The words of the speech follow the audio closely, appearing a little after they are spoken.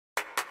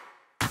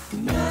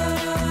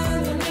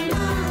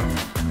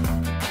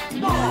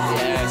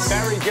Yes,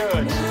 very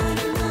good.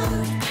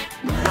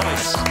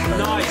 Nice,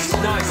 nice,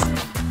 nice.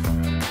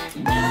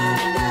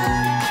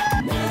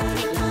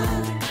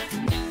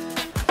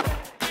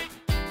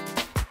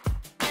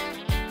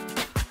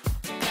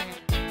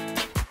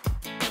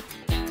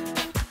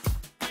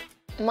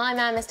 My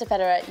man, Mr.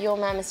 Federer, your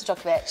man, Mr.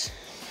 Djokovic.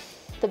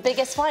 The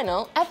biggest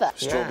final ever.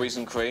 Strawberries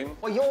and cream.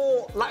 Well,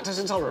 you're lactose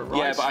intolerant, right?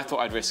 Yeah, but I thought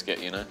I'd risk it,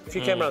 you know. If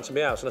you came round to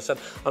my house and I said,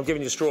 I'm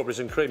giving you strawberries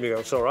and cream, you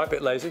go, it's all right, a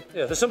bit lazy.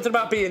 Yeah, there's something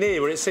about being here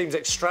where it seems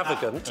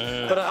extravagant,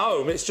 but at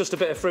home it's just a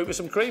bit of fruit with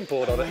some cream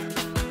poured on it.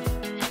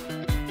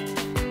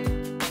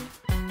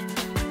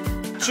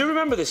 Do you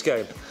remember this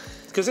game?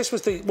 Because this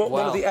was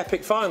one of the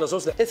epic finals,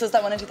 wasn't it? This was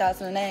that one in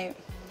 2008.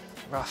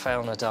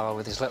 Rafael Nadal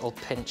with his little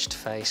pinched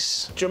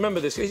face. Do you remember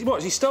this?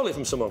 What, he stole it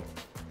from someone?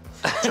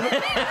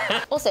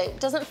 Also,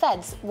 doesn't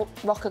Feds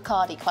rock a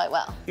cardie quite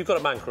well? You've got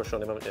a man crush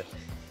on him, haven't you?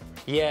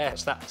 Yeah,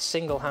 it's that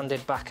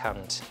single-handed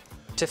backhand.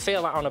 To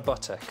feel that on a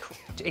butter,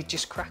 he'd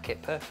just crack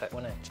it perfect,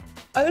 wouldn't it?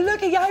 Oh,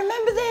 look, yeah, I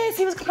remember this.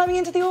 He was climbing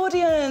into the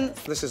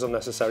audience. This is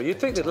unnecessary.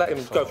 You'd think they'd let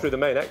him go through the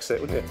main exit,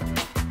 wouldn't you?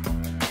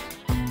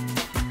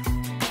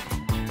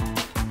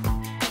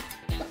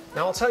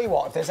 Now, I'll tell you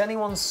what, if there's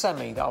anyone's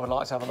semi that I would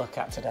like to have a look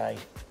at today,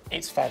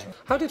 it's Federer.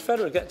 How did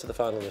Federer get to the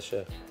final this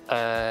year?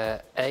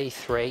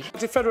 A3.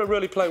 Did Federer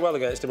really play well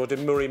against him, or did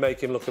Murray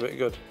make him look a bit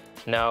good?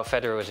 No,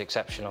 Federer was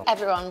exceptional.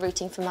 Everyone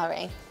rooting for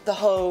Murray. The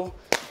whole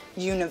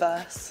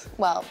universe.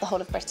 Well, the whole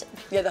of Britain.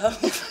 Yeah, the whole...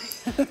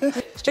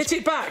 Hit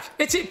it back!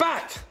 Hit it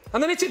back!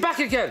 And then hit it back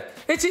again!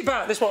 Hit it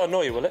back! This won't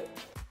annoy you, will it?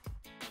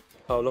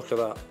 Oh, look at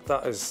that.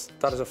 That is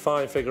a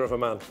fine figure of a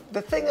man.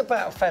 The thing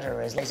about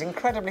Federer is he's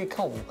incredibly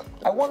cool.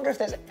 I wonder if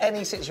there's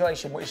any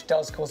situation which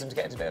does cause him to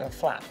get into a bit of a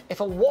flap. If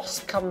a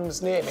wasp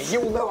comes near me,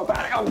 you'll know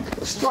about it. I'm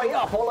straight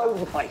up all over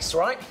the place,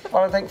 right?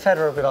 Well, I think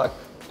Federer would be like,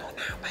 not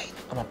now, mate.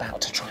 I'm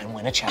about to try and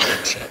win a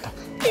championship.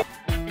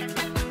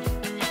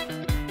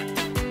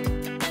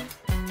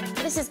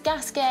 This is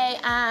Gasquet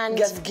and...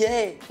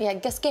 Gasquet. Yeah,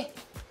 Gasquet.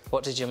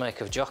 What did you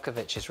make of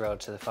Djokovic's road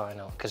to the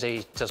final? Because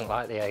he doesn't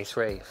like the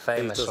A3,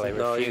 famously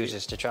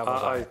refuses to travel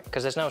there.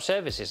 Because there's no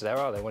services there,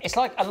 are there? It's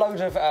like a load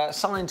of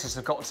scientists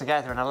have got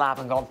together in a lab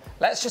and gone,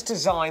 let's just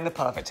design the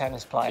perfect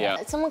tennis player.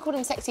 Yeah. Someone called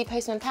him Sexy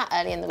Postman Pat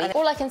early in the week.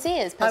 All I can see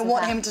is Postman I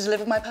want Pat. him to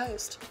deliver my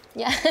post.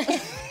 Yeah.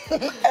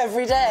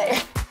 Every day.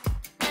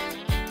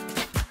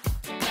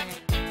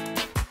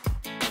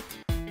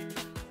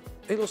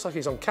 He looks like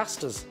he's on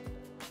casters.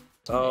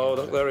 Oh,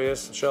 look, there he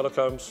is, Sherlock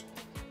Holmes.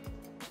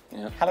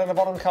 Yeah. Helena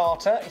Bonham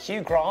Carter,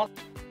 Hugh Grant.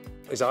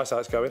 His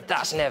eyesight's going.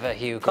 That's never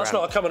Hugh Grant. That's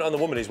not a comment on the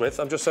woman he's with.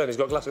 I'm just saying he's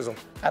got glasses on.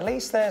 At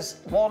least there's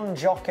one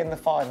jock in the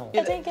final.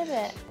 I don't get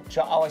it.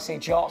 Oh, I see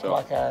jock.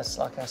 Like a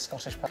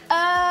Scottish.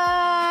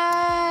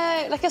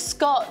 Like a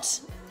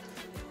Scot.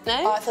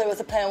 No? Oh, I thought it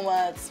was a play on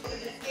words.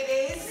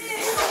 It is.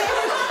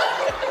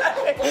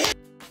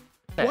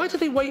 Why do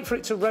they wait for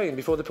it to rain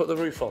before they put the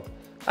roof on?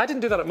 I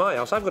didn't do that at my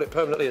house. I've got it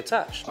permanently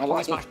attached. I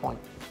like match point.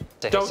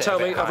 Don't tell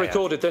me, I've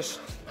recorded this.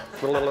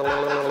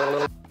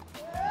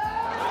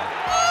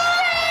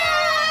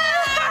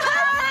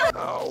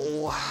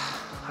 Oh,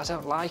 I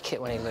don't like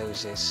it when he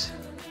loses.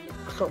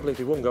 I can't believe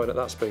he won going at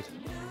that speed.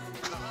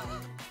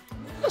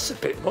 That's a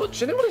bit much,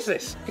 isn't it? What is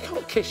this? You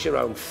can't kiss your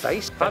own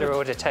face. Federer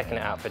would have taken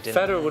it out for dinner.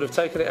 Federer would have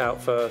taken it out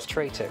first.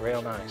 Treat it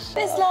real nice.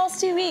 This last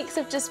 2 weeks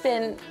have just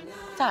been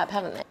fab,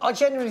 haven't they? I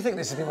genuinely think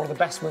this has been one of the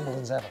best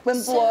Wimbledons ever.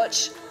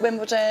 Wimblewatch,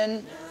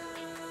 Wimbledon,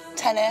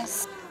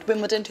 tennis.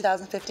 Wimbledon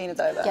 2015 is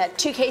over. Yeah,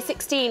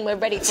 2K16, we're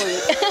ready for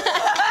you.